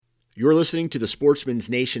You're listening to the Sportsman's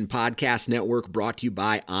Nation Podcast Network, brought to you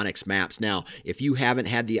by onX Maps. Now, if you haven't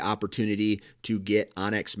had the opportunity to get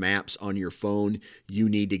onX Maps on your phone, you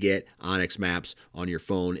need to get onX Maps on your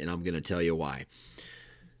phone, and I'm going to tell you why.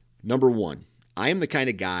 Number one, I am the kind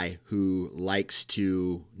of guy who likes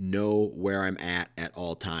to know where I'm at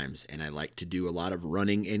all times, and I like to do a lot of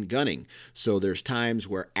running and gunning. So there's times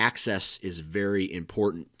where access is very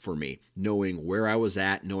important for me, knowing where I was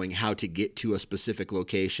at, knowing how to get to a specific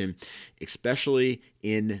location, especially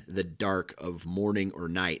in the dark of morning or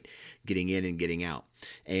night, getting in and getting out.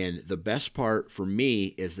 And the best part for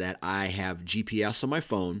me is that I have GPS on my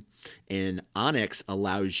phone, and onX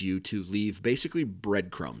allows you to leave basically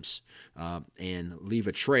breadcrumbs and leave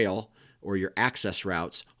a trail or your access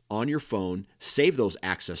routes on your phone, save those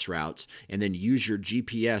access routes, and then use your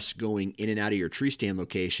GPS going in and out of your tree stand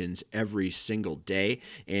locations every single day.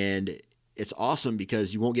 And it's awesome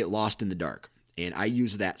because you won't get lost in the dark. And I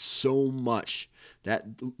use that so much, that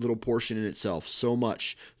little portion in itself, so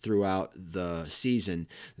much throughout the season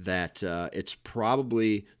that it's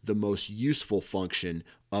probably the most useful function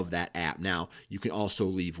of that app. Now, you can also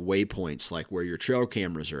leave waypoints like where your trail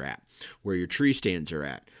cameras are at, where your tree stands are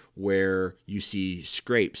at, where you see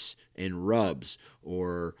scrapes and rubs,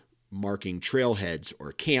 or marking trailheads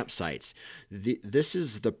or campsites. This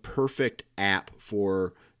is the perfect app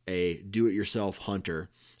for a do-it-yourself hunter.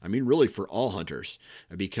 I mean, really for all hunters,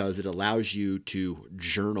 because it allows you to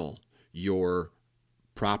journal your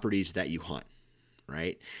properties that you hunt,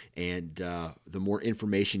 right? And the more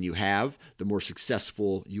information you have, the more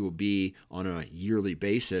successful you will be on a yearly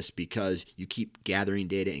basis, because you keep gathering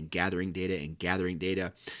data and gathering data and gathering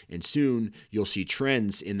data. And soon you'll see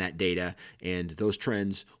trends in that data, and those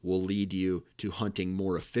trends will lead you to hunting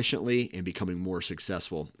more efficiently and becoming more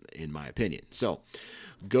successful, in my opinion. So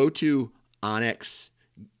go to onX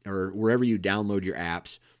or wherever you download your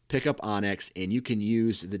apps, pick up onX, and you can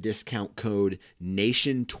use the discount code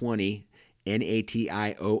NATION20,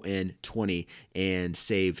 NATION 20, and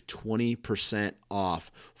save 20%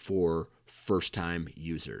 off for first-time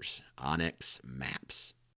users. onX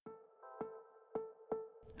Maps.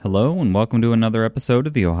 Hello, and welcome to another episode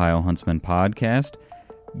of the Ohio Huntsman Podcast.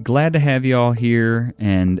 Glad to have you all here,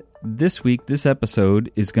 and this week, this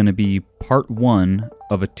episode is going to be part one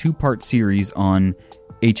of a two-part series on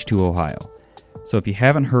H2 Ohio. So if you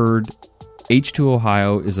haven't heard, H2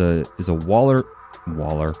 Ohio is a water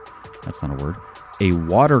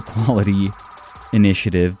quality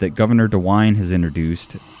initiative that Governor DeWine has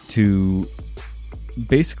introduced to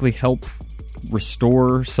basically help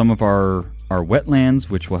restore some of our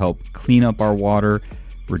wetlands, which will help clean up our water,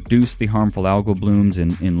 reduce the harmful algal blooms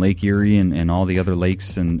in Lake Erie and all the other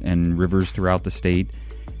lakes and rivers throughout the state.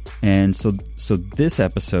 And so this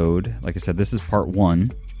episode, like I said, this is part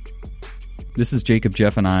one. This is Jacob,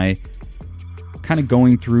 Jeff, and I kind of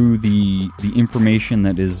going through the information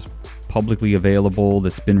that is publicly available,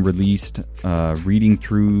 that's been released, reading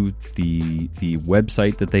through the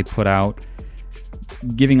website that they put out,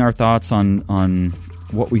 giving our thoughts on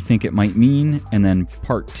what we think it might mean. And then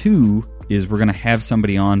part two is we're going to have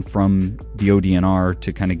somebody on from the ODNR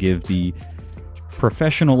to kind of give the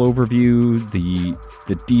professional overview, the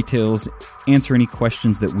details, answer any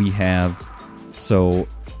questions that we have. So,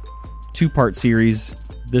 two-part series.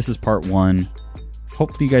 This is part one.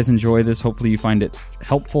 Hopefully you guys enjoy this. Hopefully you find it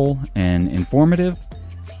helpful and informative.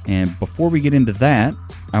 And before we get into that,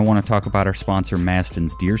 I want to talk about our sponsor,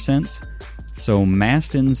 Mastin's Deer Sense. So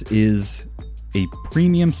Mastin's is a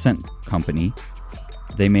premium scent company.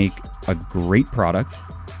 They make a great product.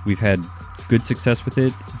 We've had good success with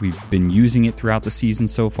it. We've been using it throughout the season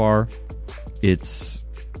so far. It's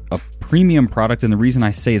a premium product, and the reason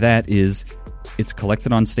I say that is it's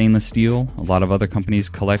collected on stainless steel. A lot of other companies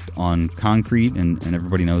collect on concrete, and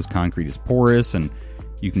everybody knows concrete is porous, and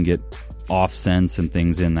you can get off scents and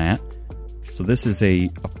things in that. So this is a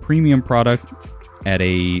premium product at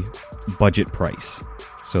a budget price.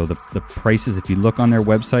 So the prices, if you look on their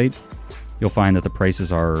website, you'll find that the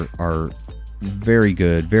prices are very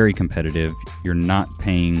good, very competitive. You're not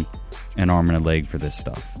paying an arm and a leg for this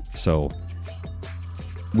stuff. So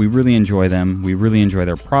we really enjoy them. We really enjoy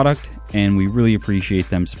their product, and we really appreciate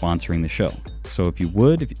them sponsoring the show. So if you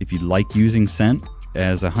would, if you like using scent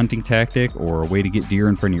as a hunting tactic or a way to get deer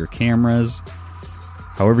in front of your cameras,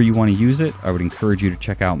 however you want to use it, I would encourage you to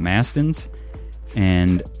check out Mastin's.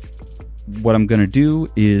 And what I'm going to do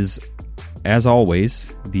is, as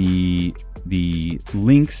always, the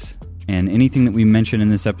links and anything that we mention in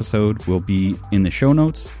this episode will be in the show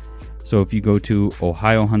notes. So if you go to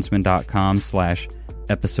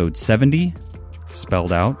ohiohuntsman.com/episode 70,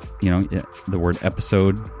 spelled out, the word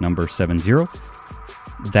episode number 70,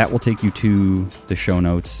 that will take you to the show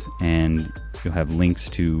notes, and you'll have links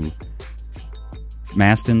to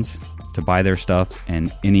Mastin's to buy their stuff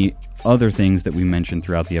and any other things that we mentioned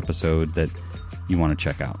throughout the episode that you want to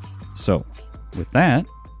check out. So, with that,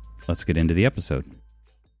 let's get into the episode.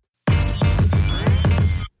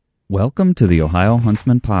 Welcome to the Ohio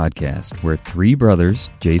Huntsman Podcast, where three brothers,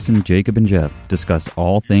 Jason, Jacob, and Jeff, discuss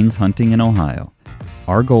all things hunting in Ohio.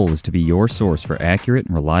 Our goal is to be your source for accurate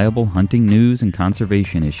and reliable hunting news and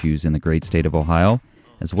conservation issues in the great state of Ohio,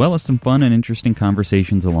 as well as some fun and interesting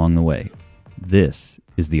conversations along the way. This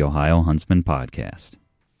is the Ohio Huntsman Podcast.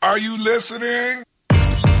 Are you listening?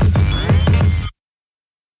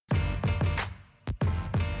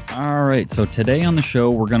 All right, so today on the show,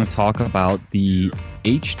 we're going to talk about the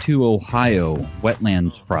H2 Ohio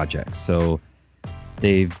Wetlands Project. So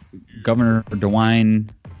Governor DeWine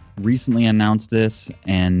recently announced this,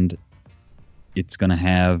 and it's going to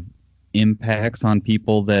have impacts on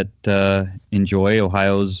people that enjoy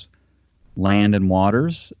Ohio's land and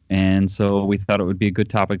waters, and so we thought it would be a good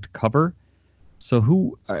topic to cover. So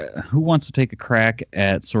who wants to take a crack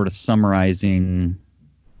at sort of summarizing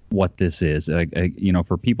what this is?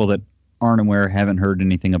 For people that aren't aware, haven't heard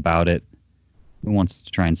anything about it, who wants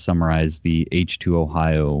to try and summarize the H2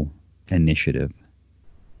 Ohio initiative?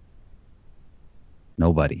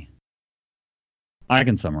 Nobody. I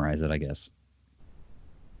can summarize it, I guess.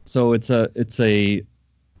 So it's a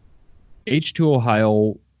H2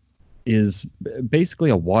 Ohio is basically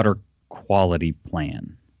a water quality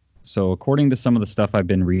plan. So according to some of the stuff I've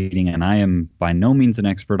been reading, and I am by no means an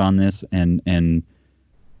expert on this, and I'm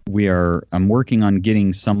working on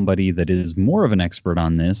getting somebody that is more of an expert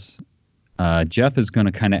on this. Jeff is going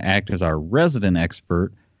to kind of act as our resident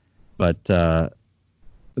expert, but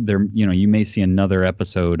you may see another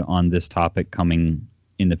episode on this topic coming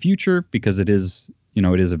in the future because it is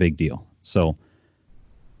a big deal. So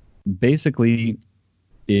basically,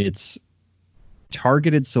 it's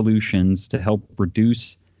targeted solutions to help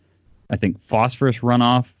reduce, I think, phosphorus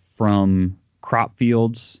runoff from crop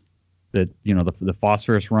fields. That the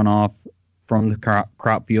phosphorus runoff from the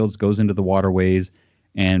crop fields goes into the waterways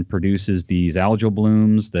and produces these algal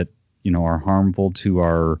blooms that are harmful to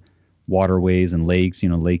our waterways and lakes.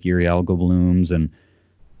 Lake Erie algal blooms, and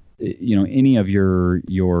any of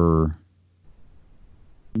your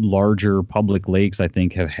larger public lakes, I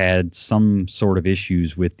think, have had some sort of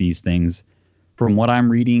issues with these things. From what I'm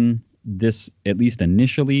reading, this, at least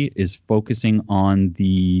initially, is focusing on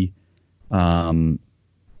the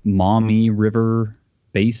Maumee River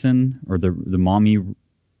Basin, or the Maumee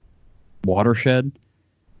watershed.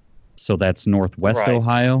 So that's northwest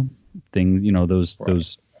Ohio.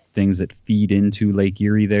 Those things that feed into Lake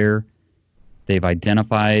Erie there. They've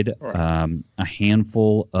identified a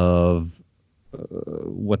handful of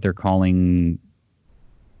what they're calling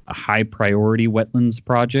high priority wetlands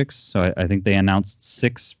projects. So I think they announced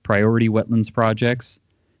 6 priority wetlands projects,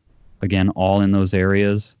 again, all in those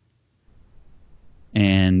areas.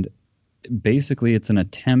 And basically it's an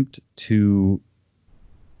attempt to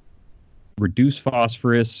reduce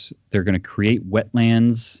phosphorus. They're going to create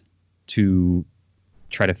wetlands to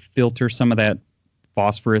try to filter some of that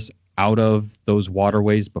phosphorus out of those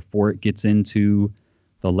waterways before it gets into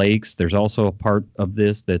the lakes. There's also a part of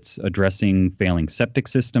this that's addressing failing septic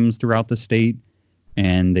systems throughout the state,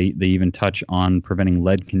 and they even touch on preventing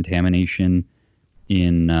lead contamination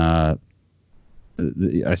in I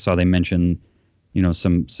saw they mention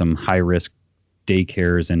some high risk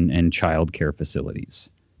daycares and child care facilities.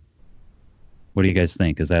 What do you guys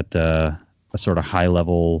think? Is that a sort of high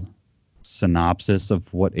level synopsis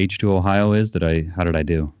of what H2 Ohio is? How did I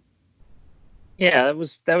do? Yeah,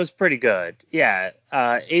 that was pretty good. Yeah,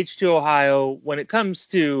 H2 Ohio, when it comes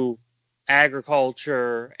to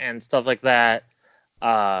agriculture and stuff like that,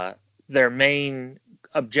 their main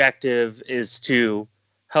objective is to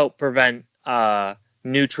help prevent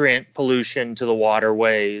nutrient pollution to the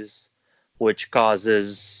waterways, which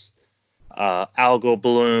causes algal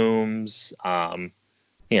blooms,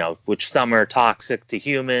 which some are toxic to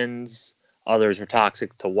humans, others are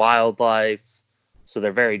toxic to wildlife. So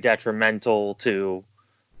they're very detrimental to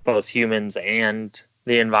both humans and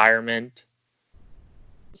the environment.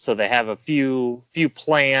 So they have a few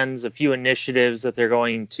plans, a few initiatives that they're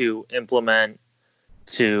going to implement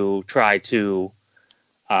to try to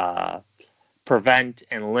prevent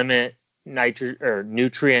and limit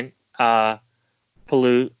nutrient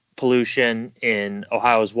pollution in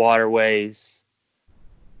Ohio's waterways.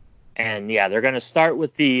 And yeah, they're going to start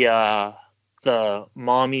with the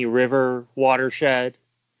Maumee River watershed,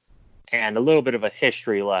 and a little bit of a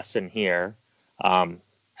history lesson here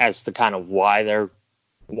as to kind of why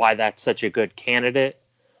that's such a good candidate.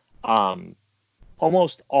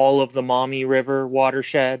 Almost all of the Maumee River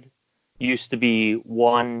watershed used to be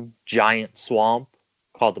one giant swamp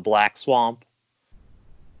called the Black Swamp.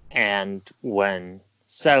 And when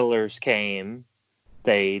settlers came,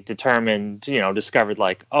 they discovered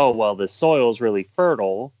like, oh, well, this soil is really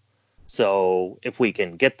fertile. So if we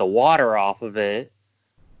can get the water off of it,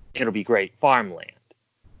 it'll be great farmland.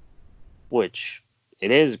 Which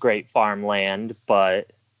it is great farmland,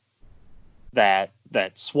 but that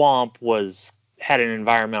swamp had an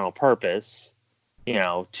environmental purpose,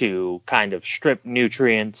 to kind of strip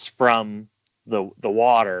nutrients from the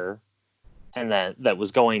water, and that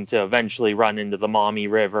was going to eventually run into the Maumee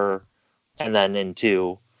River and then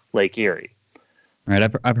into Lake Erie. Right.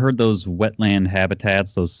 I've heard those wetland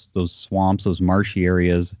habitats, those swamps, those marshy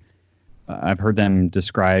areas. I've heard them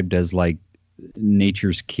described as like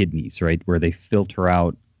nature's kidneys, right, where they filter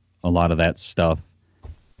out a lot of that stuff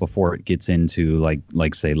before it gets into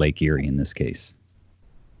like say Lake Erie in this case.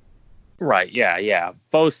 Right. Yeah.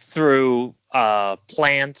 Both through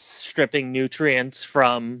plants stripping nutrients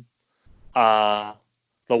from the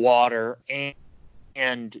water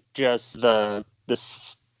and just the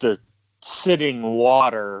sitting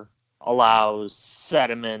water allows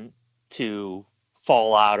sediment to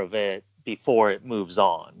fall out of it before it moves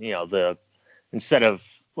on. Instead of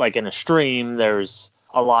like in a stream, there's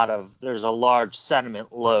a large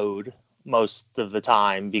sediment load most of the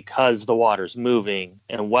time because the water's moving.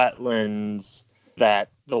 In wetlands, that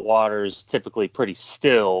the water's typically pretty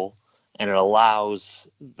still, and it allows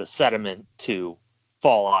the sediment to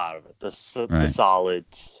fall out of it, the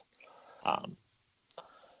solids.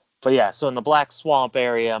 But yeah, so in the Black Swamp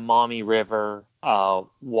area, Maumee River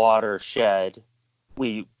watershed,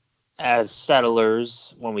 we, as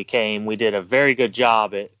settlers, when we came, we did a very good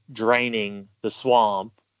job at draining the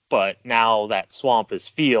swamp. But now that swamp is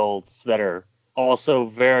fields that are also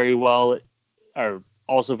very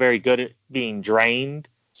good at being drained.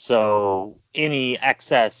 So any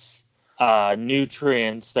excess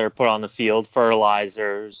nutrients that are put on the field,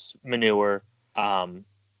 fertilizers, manure,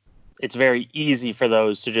 it's very easy for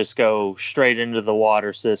those to just go straight into the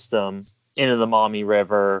water system, into the Maumee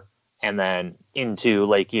River, and then into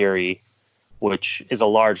Lake Erie, which is a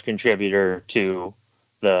large contributor to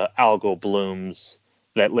the algal blooms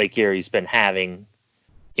that Lake Erie's been having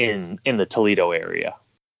in the Toledo area.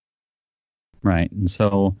 Right. And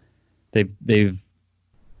so they've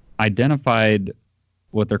identified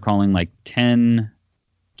what they're calling like 10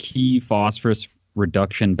 key phosphorus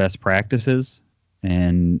reduction best practices,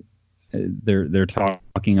 and they're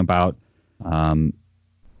talking about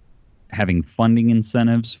having funding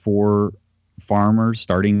incentives for farmers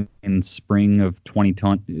starting in spring of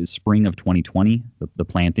 2020, the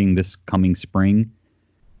planting this coming spring.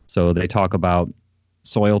 So they talk about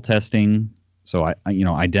soil testing. So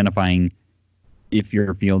identifying if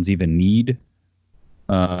your fields even need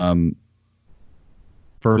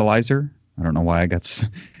fertilizer. I don't know why I got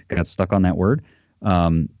stuck on that word.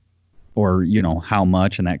 Or how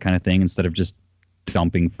much and that kind of thing, instead of just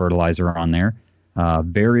dumping fertilizer on there.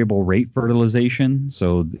 Variable rate fertilization.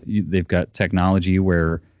 So they've got technology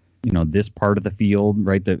where, this part of the field,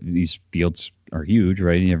 right, that these fields are huge,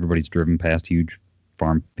 right? Everybody's driven past huge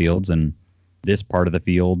farm fields, and this part of the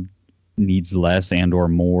field needs less and or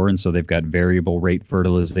more. And so they've got variable rate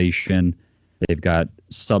fertilization. They've got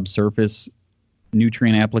subsurface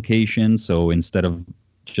nutrient application. So instead of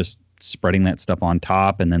just spreading that stuff on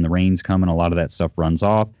top and then the rains come and a lot of that stuff runs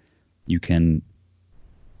off, you can,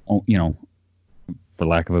 for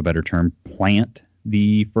lack of a better term, plant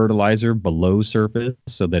the fertilizer below surface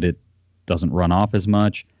so that it doesn't run off as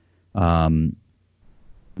much.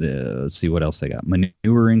 Let's see what else they got.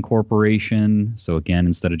 Manure incorporation. So again,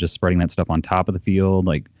 instead of just spreading that stuff on top of the field,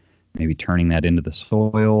 like maybe turning that into the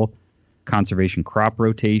soil. Conservation crop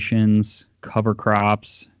rotations, cover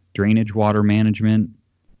crops, drainage water management,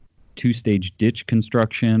 two-stage ditch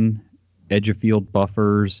construction, edge of field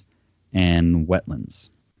buffers, and wetlands.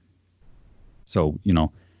 So,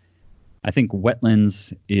 I think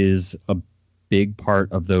wetlands is a big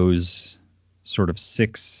part of those sort of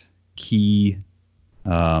 6 key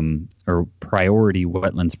or priority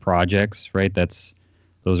wetlands projects, right? Those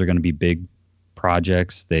are going to be big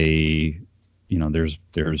projects. They, there's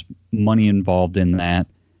money involved in that,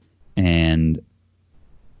 and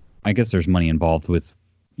I guess there's money involved with,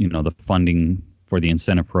 the funding for the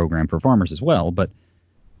incentive program for farmers as well. But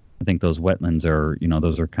I think those wetlands are,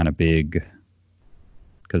 those are kind of big,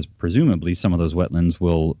 because presumably some of those wetlands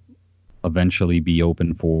will eventually be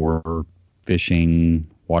open for fishing,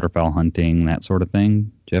 waterfowl hunting, that sort of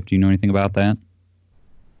thing. Jeff, do you know anything about that?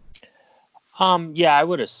 Yeah, I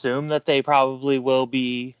would assume that they probably will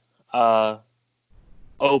be open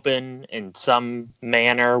in some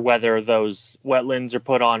manner, whether those wetlands are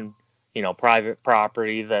put on, private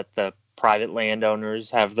property that the private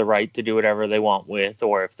landowners have the right to do whatever they want with,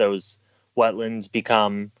 or if those wetlands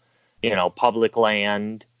become, public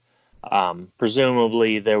land.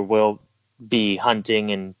 Presumably there will be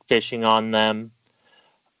hunting and fishing on them.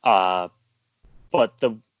 But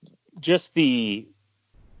these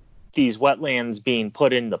wetlands being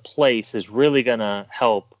put into place is really going to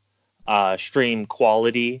help stream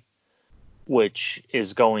quality, which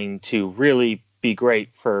is going to really be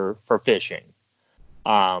great for fishing.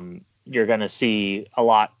 You're going to see a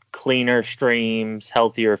lot cleaner streams,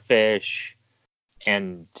 healthier fish,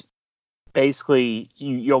 and basically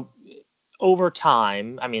you'll over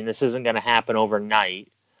time, I mean, this isn't going to happen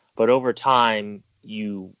overnight, but over time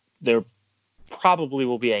there probably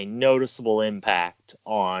will be a noticeable impact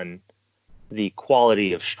on the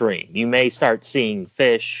quality of stream. You may start seeing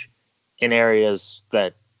fish in areas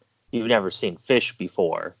that you've never seen fish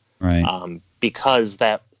before, right? Because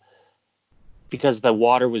the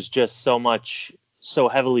water was just so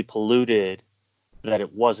heavily polluted that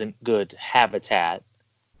it wasn't good habitat.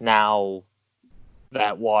 Now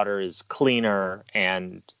that water is cleaner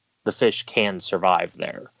and the fish can survive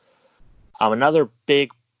there. Another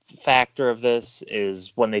big factor of this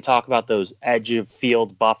is when they talk about those edge of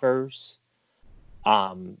field buffers.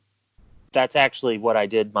 That's actually what I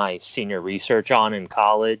did my senior research on in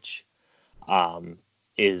college,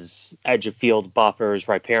 is edge of field buffers,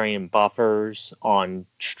 riparian buffers on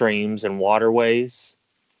streams and waterways.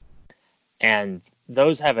 And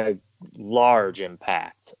those have a large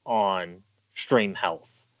impact on stream health.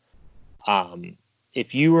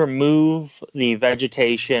 If you remove the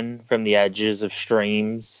vegetation from the edges of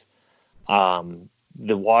streams, the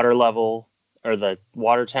water level or the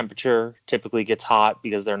water temperature typically gets hot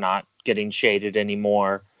because they're not getting shaded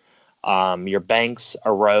anymore. Your banks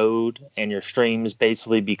erode and your streams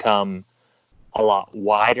basically become a lot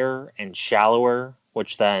wider and shallower,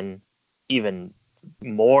 which then even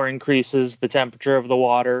more increases the temperature of the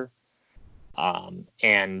water.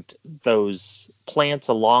 And those plants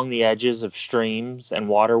along the edges of streams and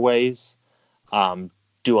waterways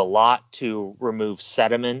do a lot to remove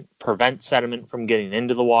sediment, prevent sediment from getting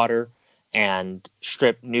into the water, and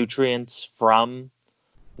strip nutrients from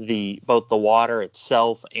both the water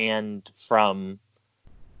itself and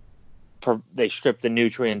they strip the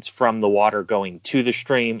nutrients from the water going to the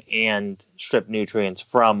stream and strip nutrients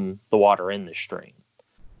from the water in the stream.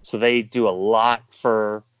 So they do a lot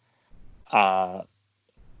for the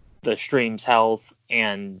stream's health,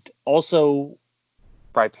 and also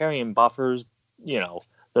riparian buffers,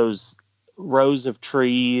 those rows of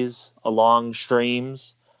trees along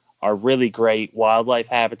streams are really great wildlife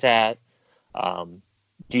habitat.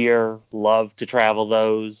 Deer love to travel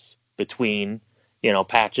those between,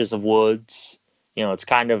 patches of woods. It's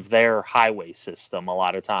kind of their highway system a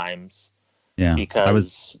lot of times. Yeah,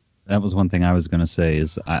 because that was one thing I was going to say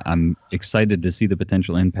is I'm excited to see the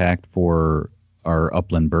potential impact for our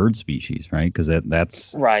upland bird species, right? Because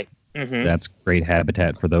that's right. Mm-hmm. That's great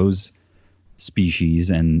habitat for those species,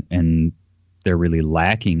 and they're really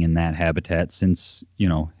lacking in that habitat since,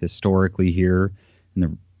 historically here,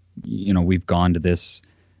 we've gone to this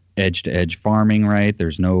edge-to-edge farming, right?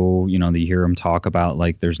 There's no, you hear them talk about,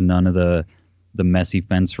 like, there's none of the messy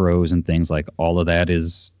fence rows and things. Like, all of that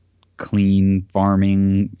is clean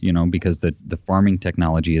farming, because the farming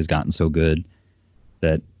technology has gotten so good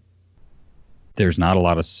that there's not a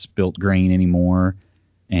lot of spilt grain anymore,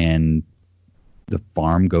 and the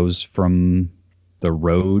farm goes from the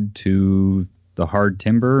road to the hard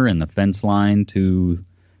timber and the fence line to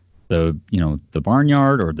the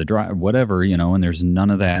barnyard or the drive, whatever, and there's none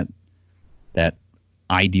of that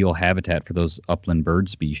ideal habitat for those upland bird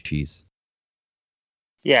species.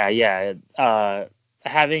 Yeah.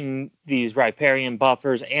 Having these riparian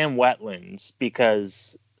buffers and wetlands,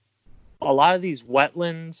 because a lot of these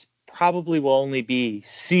wetlands probably will only be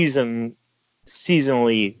seasonally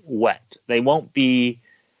wet. They won't be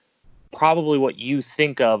probably what you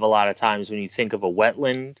think of a lot of times when you think of a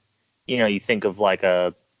wetland. You think of like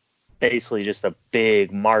basically just a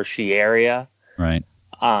big marshy area. Right.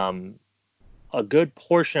 A good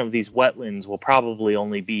portion of these wetlands will probably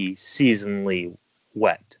only be seasonally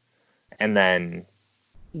wet. And then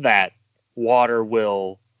that water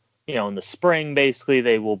will, in the spring, basically,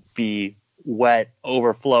 they will be wet,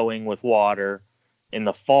 overflowing with water. In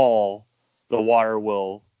the fall, the water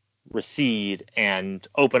will recede and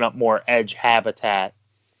open up more edge habitat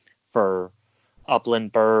for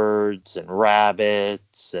upland birds and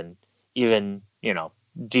rabbits and even,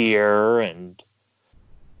 deer and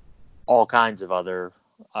all kinds of other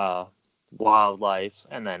wildlife,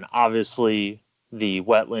 and then obviously the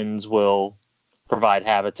wetlands will provide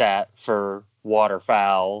habitat for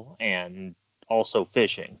waterfowl and also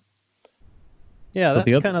fishing. Yeah, So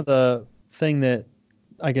that's kind of the thing that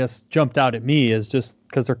I guess jumped out at me, is just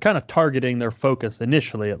because they're kind of targeting their focus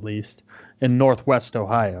initially, at least, in Northwest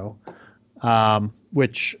Ohio,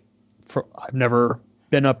 which I've never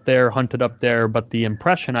been up there, hunted up there, but the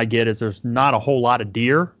impression I get is there's not a whole lot of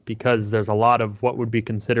deer because there's a lot of what would be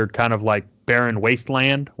considered kind of like barren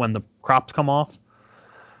wasteland when the crops come off.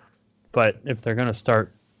 But if they're going to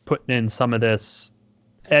start putting in some of this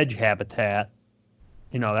edge habitat,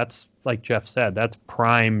 that's like Jeff said, that's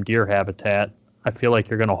prime deer habitat. I feel like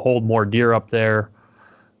you're going to hold more deer up there.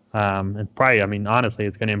 And probably, honestly,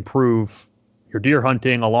 it's going to improve your deer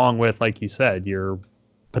hunting along with, like you said, your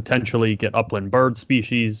potentially get upland bird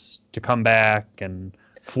species to come back and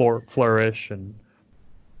flourish. And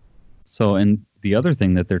the other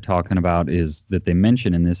thing that they're talking about is that they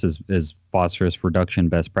mention in this is phosphorus reduction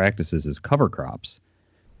best practices is cover crops,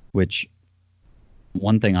 which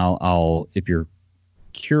one thing I'll if you're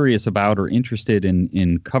curious about or interested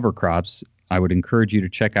in cover crops, I would encourage you to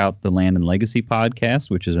check out the Land and Legacy podcast,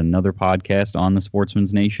 which is another podcast on the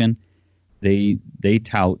Sportsman's Nation. They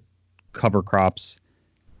tout cover crops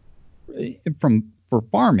for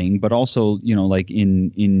farming, but also, like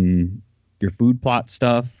in your food plot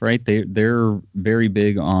stuff, right? They're very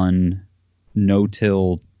big on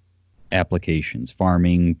no-till applications,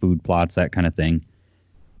 farming, food plots, that kind of thing,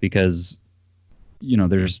 because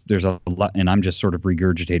there's a lot, and I'm just sort of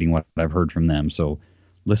regurgitating what I've heard from them. So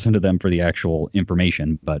listen to them for the actual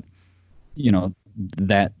information. But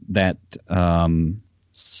that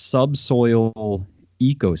subsoil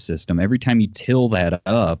ecosystem, every time you till that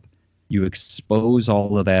up, you expose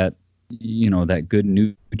all of that, that good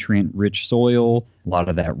nutrient rich soil. A lot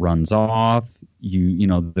of that runs off.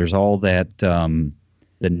 There's all that,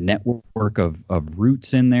 the network of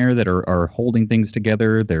roots in there that are holding things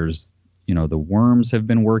together. There's, the worms have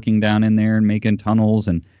been working down in there and making tunnels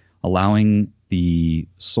and allowing the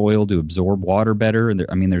soil to absorb water better.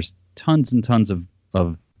 And there's tons and tons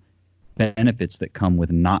of benefits that come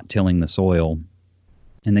with not tilling the soil.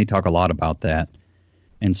 And they talk a lot about that.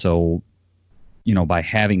 And so, by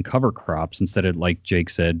having cover crops, instead of, like Jake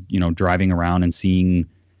said, driving around and seeing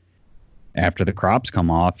after the crops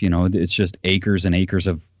come off, it's just acres and acres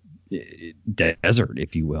of desert,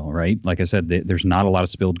 if you will, right? Like I said, there's not a lot of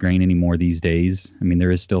spilled grain anymore these days.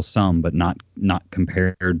 There is still some, but not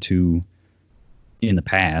compared to in the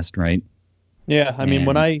past, right? Yeah,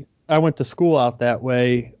 when I went to school out that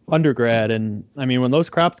way, undergrad, and when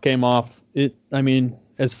those crops came off,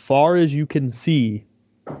 as far as you can see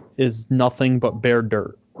is nothing but bare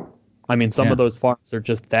dirt. Some of those farms are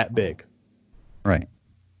just that big. Right.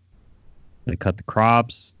 They cut the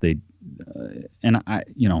crops. And I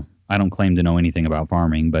don't claim to know anything about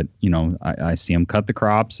farming, but I see them cut the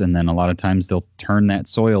crops, and then a lot of times they'll turn that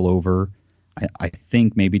soil over. I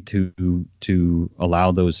think maybe to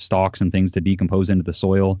allow those stalks and things to decompose into the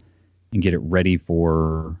soil and get it ready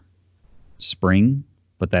for spring,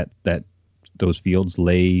 but that those fields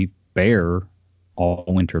lay bare all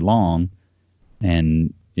winter long,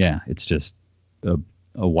 and it's just a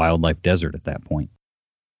wildlife desert at that point.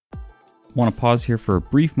 Want to pause here for a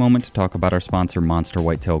brief moment to talk about our sponsor, Monster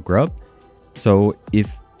Whitetail Grub. So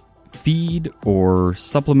if feed or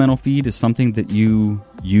supplemental feed is something that you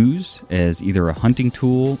use as either a hunting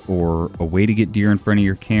tool or a way to get deer in front of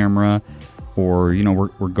your camera, or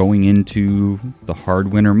we're going into the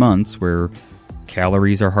hard winter months where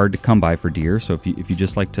calories are hard to come by for deer. So if you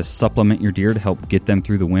just like to supplement your deer to help get them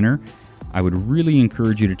through the winter, I would really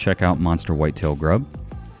encourage you to check out Monster Whitetail Grub.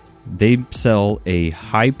 They sell a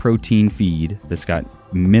high protein feed that's got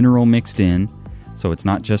mineral mixed in, so it's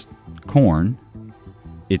not just corn.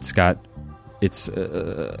 How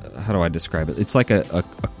do I describe it? It's like a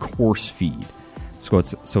coarse feed. So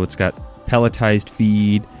it's got pelletized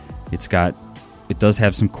feed. It does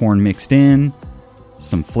have some corn mixed in,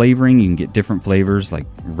 some flavoring. You can get different flavors like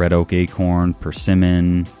red oak acorn,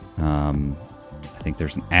 persimmon. I think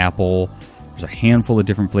there's an apple. There's a handful of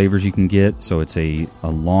different flavors you can get. So it's a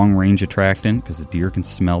long range attractant because the deer can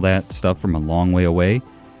smell that stuff from a long way away.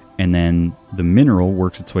 And then the mineral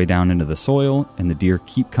works its way down into the soil, and the deer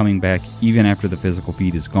keep coming back even after the physical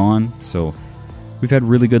feed is gone. So we've had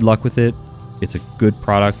really good luck with it. It's a good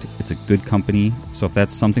product. It's a good company. So if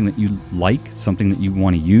that's something that you like, something that you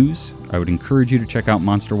want to use, I would encourage you to check out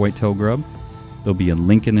Monster Whitetail Grub. There'll be a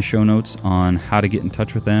link in the show notes on how to get in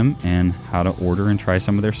touch with them and how to order and try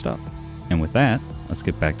some of their stuff. And with that, let's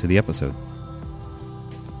get back to the episode.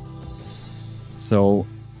 So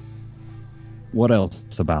what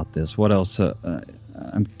else about this? What else?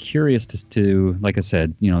 I'm curious to, like I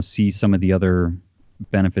said, see some of the other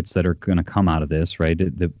benefits that are going to come out of this, right?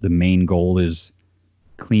 The main goal is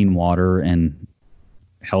clean water and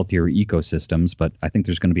healthier ecosystems, but I think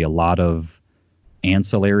there's going to be a lot of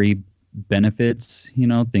ancillary benefits,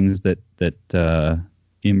 things that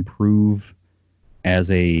improve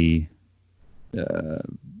as a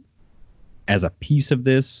piece of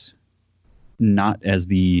this, not as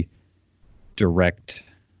the direct,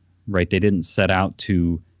 right? They didn't set out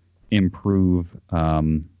to improve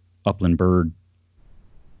upland bird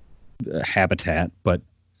habitat, but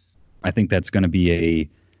I think that's going to be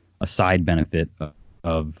a side benefit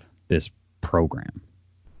of this program.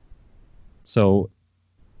 So,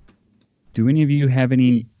 do any of you have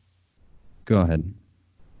any? Go ahead.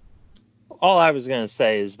 All I was going to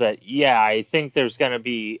say is that, yeah, I think there's going to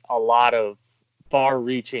be a lot of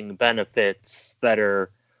far-reaching benefits that are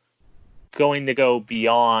going to go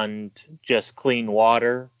beyond just clean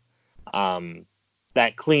water.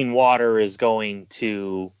 That clean water is going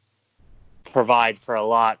to provide for a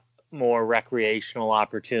lot more recreational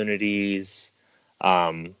opportunities,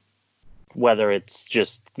 whether it's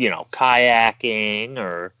just, kayaking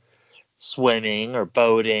or swimming or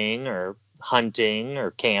boating or hunting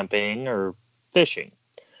or camping or fishing.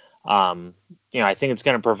 I think it's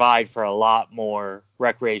going to provide for a lot more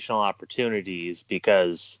recreational opportunities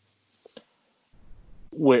because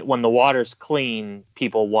when the water's clean,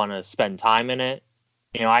 people want to spend time in it.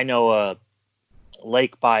 I know a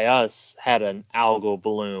lake by us had an algal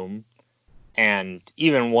bloom, and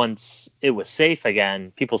even once it was safe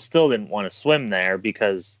again, people still didn't want to swim there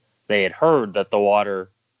because they had heard that the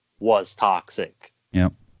water was toxic.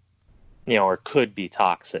 Yep. Or could be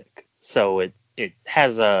toxic. So it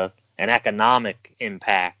has an economic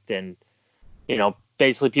impact, and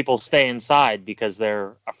basically people stay inside because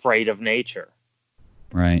they're afraid of nature.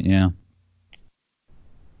 Right. Yeah.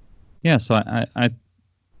 Yeah. So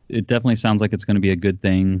it definitely sounds like it's going to be a good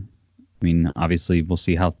thing. I mean, obviously we'll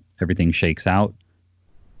see how everything shakes out.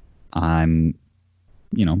 I'm,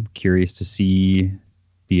 curious to see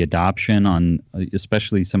the adoption on,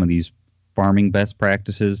 especially some of these farming best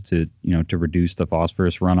practices to reduce the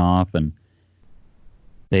phosphorus runoff. And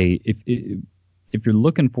if you're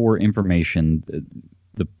looking for information,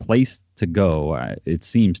 the place to go, it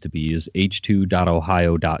seems to be, is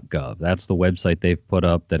h2.ohio.gov. That's the website they've put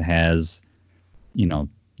up that has,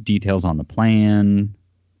 details on the plan,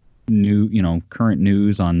 current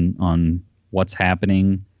news on what's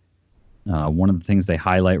happening. One of the things they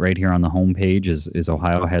highlight right here on the homepage is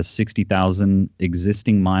Ohio has 60,000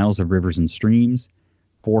 existing miles of rivers and streams,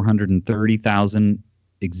 430,000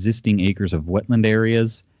 existing acres of wetland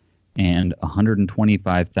areas, and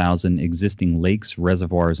 125,000 existing lakes,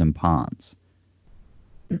 reservoirs, and ponds.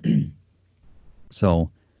 So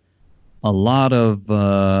a lot of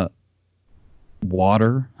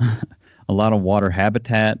water, a lot of water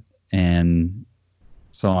habitat, and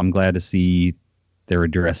so I'm glad to see they're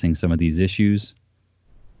addressing some of these issues.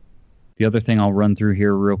 The other thing I'll run through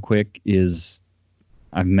here real quick is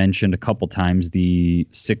I've mentioned a couple times the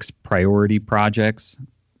 6 priority projects.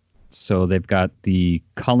 So they've got the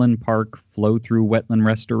Cullen Park flow-through wetland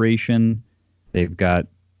restoration. They've got,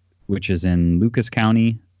 which is in Lucas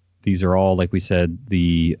County. These are all, like we said,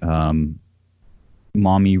 the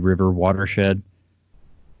Maumee River watershed.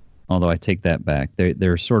 Although I take that back.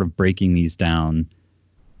 They're sort of breaking these down.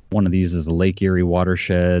 One of these is the Lake Erie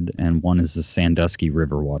watershed, and one is the Sandusky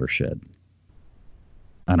River watershed.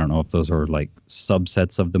 I don't know if those are like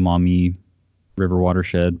subsets of the Maumee River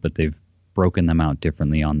watershed, but they've broken them out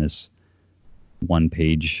differently on this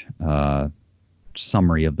one-page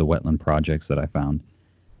summary of the wetland projects that I found.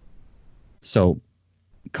 So,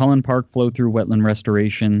 Cullen Park flow-through wetland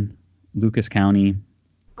restoration, Lucas County.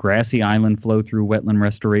 Grassy Island flow-through wetland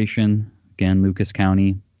restoration, again, Lucas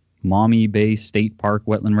County. Maumee Bay State Park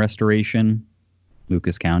wetland restoration,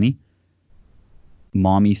 Lucas County.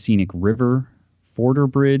 Maumee Scenic River Forder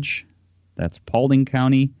Bridge, that's Paulding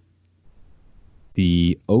County.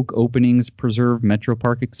 The Oak Openings Preserve Metro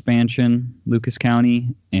Park expansion, Lucas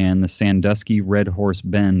County, and the Sandusky Red Horse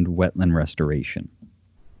Bend wetland restoration.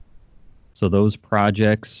 So those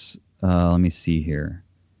projects, let me see here.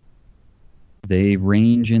 They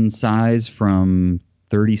range in size from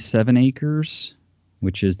 37 acres,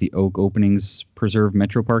 which is the Oak Openings Preserve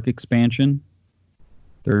Metro Park expansion.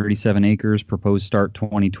 37 acres, proposed start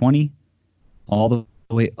 2020. All the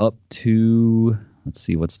way up to, let's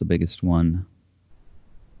see, what's the biggest one?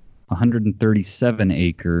 137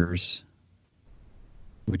 acres,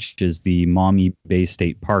 which is the Maumee Bay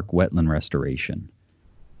State Park wetland restoration.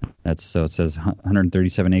 So it says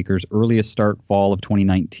 137 acres, earliest start fall of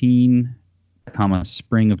 2019,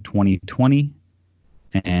 spring of 2020.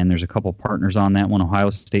 And there's a couple partners on that one: Ohio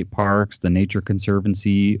State Parks, the Nature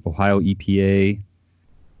Conservancy, Ohio EPA.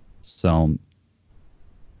 So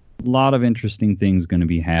a lot of interesting things going to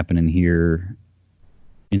be happening here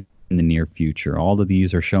in the near future. All of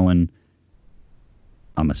these are showing,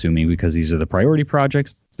 I'm assuming because these are the priority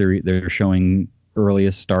projects, they're showing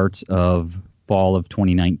earliest starts of fall of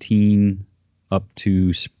 2019 up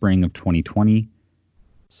to spring of 2020.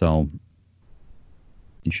 So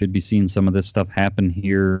you should be seeing some of this stuff happen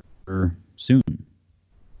here soon.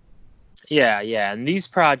 Yeah, and these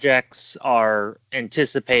projects are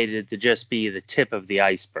anticipated to just be the tip of the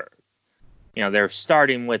iceberg. You know, they're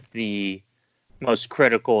starting with the most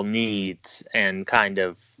critical needs and kind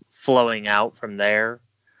of flowing out from there.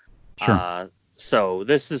 Sure. So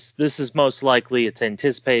this is most likely, it's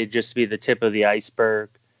anticipated just to be the tip of the iceberg.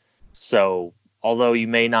 So although you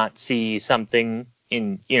may not see something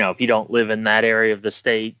in, if you don't live in that area of the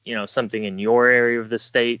state, something in your area of the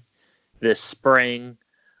state this spring,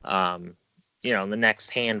 in the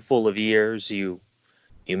next handful of years, you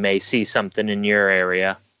may see something in your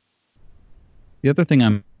area. The other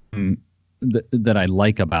thing that I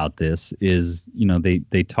like about this is,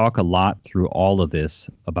 they talk a lot through all of this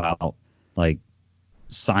about like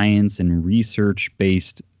science and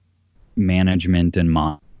research-based management and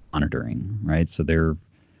monitoring, right? So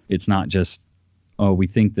it's not just, oh, we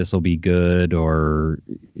think this will be good, or,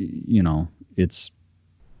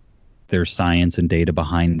 there's science and data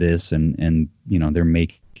behind this, and they're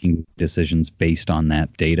making decisions based on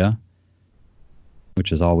that data,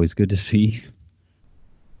 which is always good to see.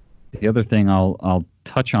 The other thing I'll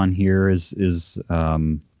touch on here is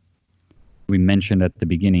we mentioned at the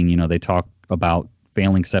beginning, they talk about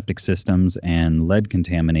failing septic systems and lead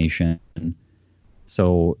contamination.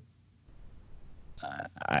 So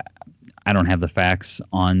I don't have the facts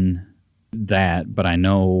on that, but I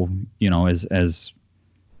know, as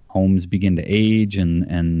homes begin to age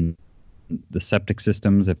and the septic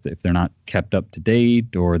systems, if they're not kept up to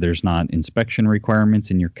date, or there's not inspection requirements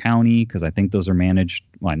in your county, because I think those are managed.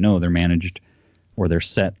 Well, I know they're managed, or they're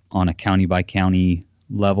set on a county by county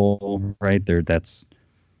level, right? That's,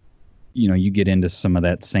 you get into some of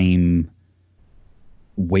that same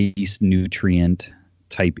waste nutrient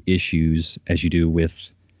type issues as you do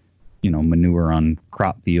with, manure on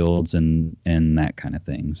crop fields and that kind of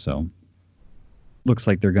thing. So looks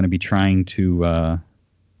like they're going to be trying to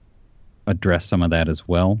address some of that as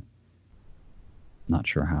well. Not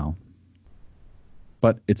sure how,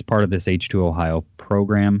 but it's part of this H2 Ohio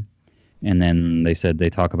program. And then they said they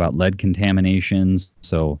talk about lead contaminations.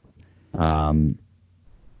 So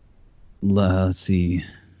let's see.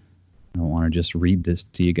 I don't want to just read this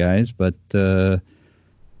to you guys, but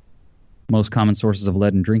most common sources of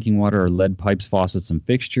lead in drinking water are lead pipes, faucets, and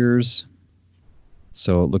fixtures.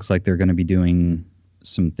 So it looks like they're going to be doing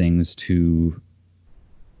some things to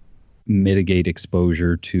mitigate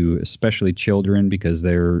exposure to especially children, because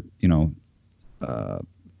they're,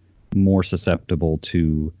 more susceptible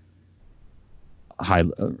to high,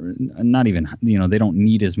 not even, they don't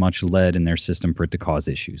need as much lead in their system for it to cause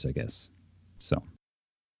issues, I guess. So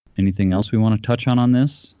anything else we want to touch on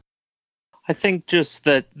this? I think just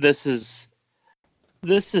that this is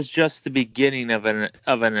just the beginning of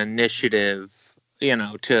an initiative,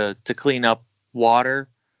 to clean up water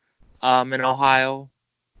in Ohio.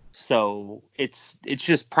 So it's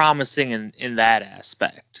just promising in that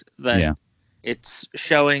aspect, that it's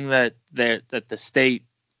showing that the state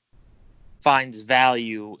finds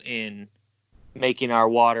value in making our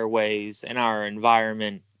waterways and our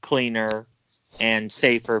environment cleaner and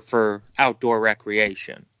safer for outdoor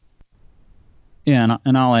recreation. Yeah,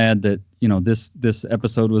 and I'll add that, this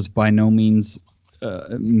episode was by no means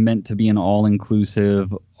meant to be an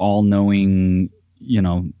all-inclusive, all-knowing,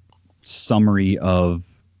 summary of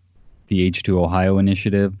the H2 Ohio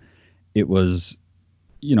initiative. It was,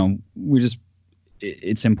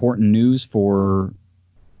 it's important news for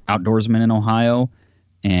outdoorsmen in Ohio,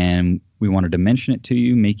 and we wanted to mention it to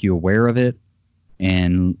you, make you aware of it,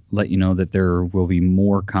 and let you know that there will be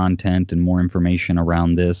more content and more information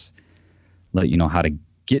around this. Let you know how to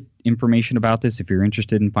get information about this if you're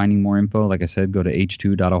interested in finding more info. Like I said, go to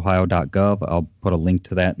h2.ohio.gov. I'll put a link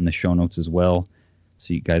to that in the show notes as well,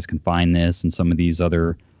 so you guys can find this and some of these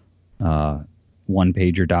other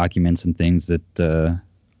one-pager documents and things that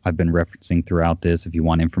I've been referencing throughout this. If you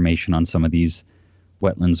want information on some of these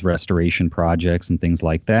wetlands restoration projects and things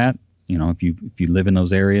like that, if you live in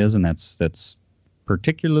those areas and that's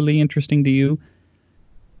particularly interesting to you,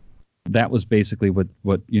 that was basically what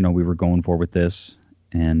we were going for with this.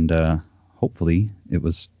 and hopefully it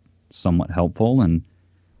was somewhat helpful and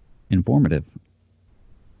informative.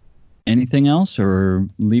 Anything else, or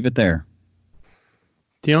leave it there?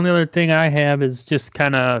 The only other thing I have is just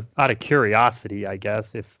kind of out of curiosity, I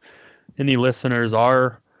guess, if any listeners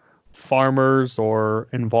are farmers or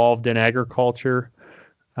involved in agriculture,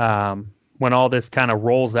 when all this kind of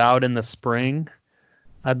rolls out in the spring,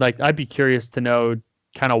 I'd be curious to know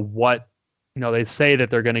kind of what, they say that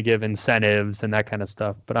they're going to give incentives and that kind of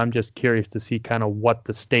stuff, but I'm just curious to see kind of what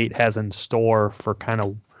the state has in store for kind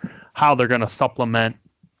of how they're going to supplement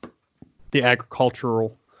the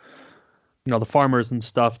agricultural, the farmers and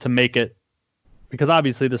stuff to make it, because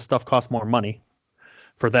obviously this stuff costs more money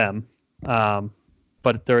for them.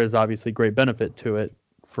 But there is obviously great benefit to it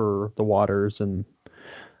for the waters and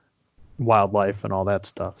wildlife and all that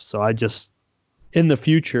stuff. So in the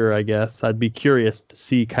future, I guess, I'd be curious to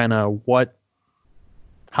see kind of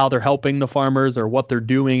how they're helping the farmers or what they're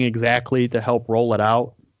doing exactly to help roll it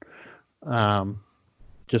out.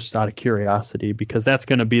 Just out of curiosity, because that's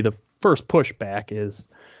going to be the first pushback is,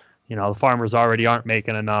 the farmers already aren't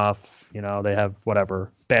making enough. They have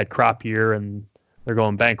bad crop year and they're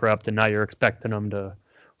going bankrupt, and now you're expecting them to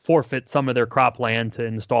forfeit some of their cropland to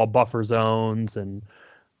install buffer zones and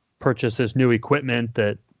purchase this new equipment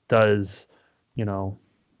that does,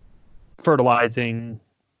 fertilizing,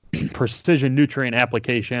 precision nutrient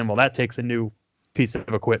application. Well, that takes a new piece of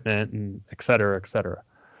equipment, and et cetera, et cetera.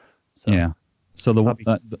 So, yeah. So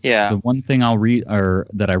the one thing I'll read, or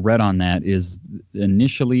that I read on that, is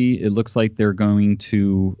initially it looks like they're going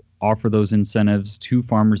to offer those incentives to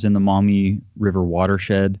farmers in the Maumee River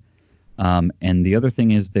watershed. And the other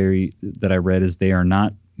thing is that I read is they are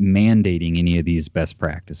not mandating any of these best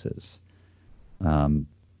practices.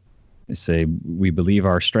 They say, we believe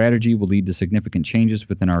our strategy will lead to significant changes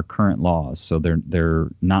within our current laws. So they're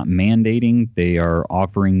not mandating, they are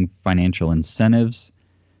offering financial incentives.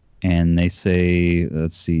 And they say,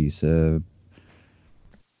 let's see, so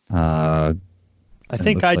I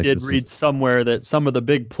think I did read somewhere that some of the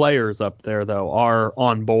big players up there, though, are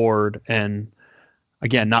on board and,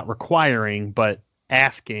 again, not requiring, but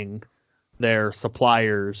asking their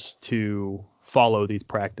suppliers to follow these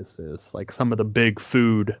practices, like some of the big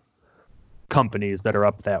food companies that are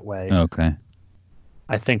up that way. Okay.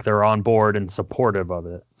 I think they're on board and supportive of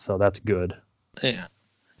it, so that's good. Yeah.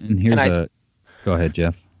 And go ahead,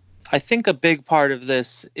 Jeff. I think a big part of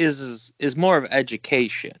this is more of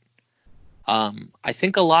education. I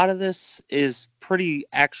think a lot of this is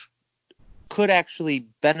could actually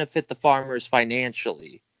benefit the farmers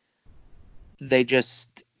financially. They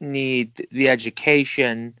just need the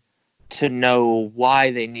education to know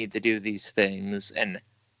why they need to do these things and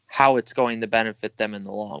how it's going to benefit them in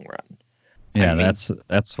the long run. Yeah,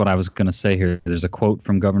 that's what I was going to say here. There's a quote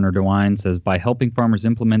from Governor DeWine, says, by helping farmers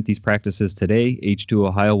implement these practices today, H2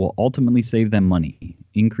 Ohio will ultimately save them money,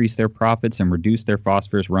 increase their profits, and reduce their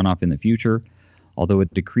phosphorus runoff in the future. Although a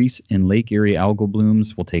decrease in Lake Erie algal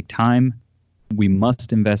blooms will take time, we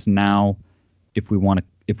must invest now if we want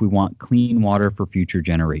clean water for future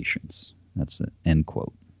generations. That's the end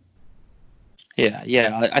quote.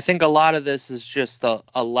 Yeah. I think a lot of this is just a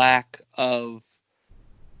lack of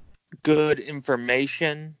good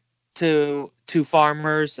information to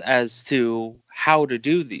farmers as to how to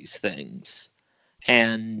do these things.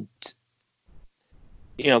 And,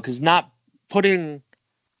 because not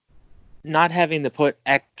having to put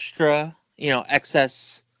extra,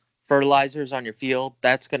 excess fertilizers on your field,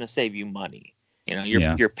 that's going to save you money.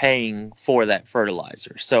 You're paying for that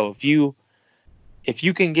fertilizer. So if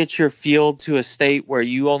you can get your field to a state where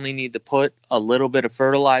you only need to put a little bit of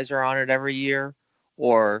fertilizer on it every year,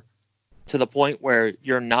 or to the point where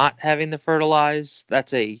you're not having to fertilize,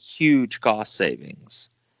 that's a huge cost savings.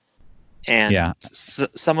 And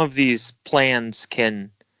some of these plans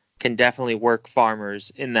can definitely work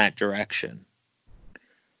farmers in that direction.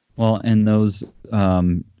 Well, and those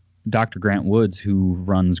Dr. Grant Woods, who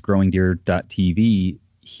runs growingdeer.tv,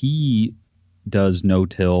 he does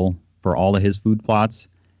no-till for all of his food plots,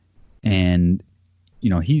 and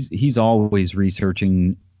he's always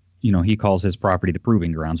researching. He calls his property the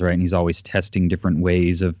proving grounds, right? And he's always testing different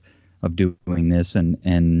ways of doing this.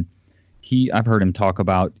 And I've heard him talk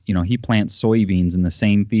about, he plants soybeans in the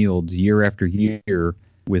same fields year after year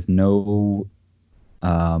with he's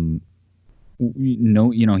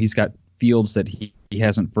got fields that he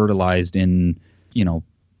hasn't fertilized in,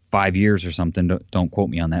 5 years or something. Don't quote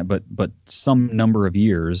me on that, but some number of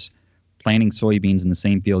years planting soybeans in the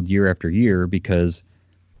same field year after year, because,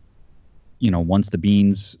 once the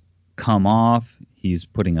beans come off, he's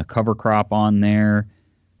putting a cover crop on there.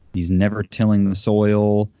 He's never tilling the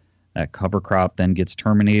soil. That cover crop then gets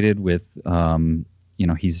terminated with,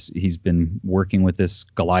 he's been working with this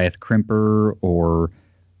Goliath crimper or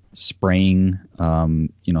spraying, some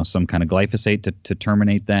kind of glyphosate to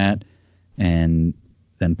terminate that, and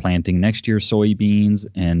then planting next year's soybeans.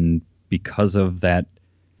 And because of that,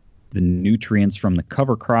 the nutrients from the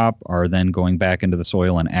cover crop are then going back into the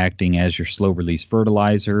soil and acting as your slow release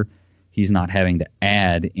fertilizer. He's not having to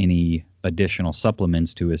add any additional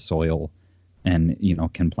supplements to his soil, and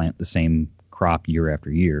can plant the same crop year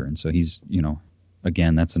after year. And so he's,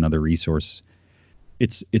 again, that's another resource.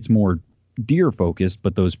 It's more deer focused,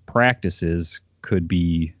 but those practices could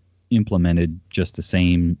be implemented just the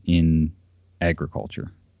same in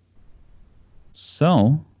agriculture.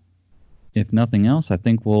 So if nothing else, I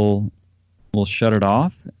think we'll shut it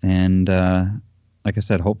off. And like I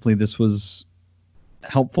said, hopefully this was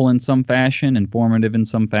helpful in some fashion, informative in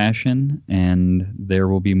some fashion, and there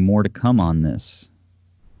will be more to come on this.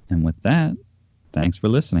 And with that, thanks for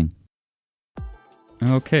listening.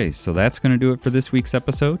 Okay, so that's going to do it for this week's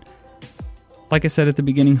episode. Like I said at the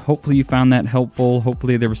beginning, hopefully you found that helpful.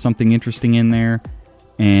 Hopefully there was something interesting in there.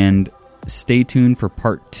 And stay tuned for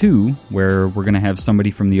part 2, where we're going to have somebody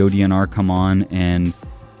from the ODNR come on and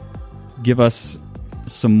give us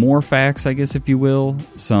some more facts, I guess, if you will.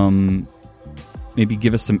 Maybe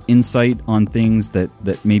give us some insight on things that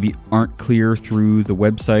maybe aren't clear through the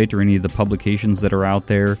website or any of the publications that are out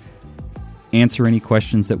there. Answer any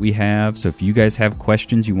questions that we have. So if you guys have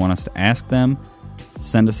questions you want us to ask them,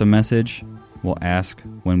 send us a message. We'll ask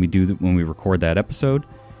when we record that episode.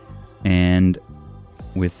 And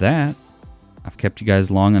with that, I've kept you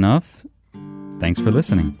guys long enough. Thanks for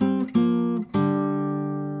listening.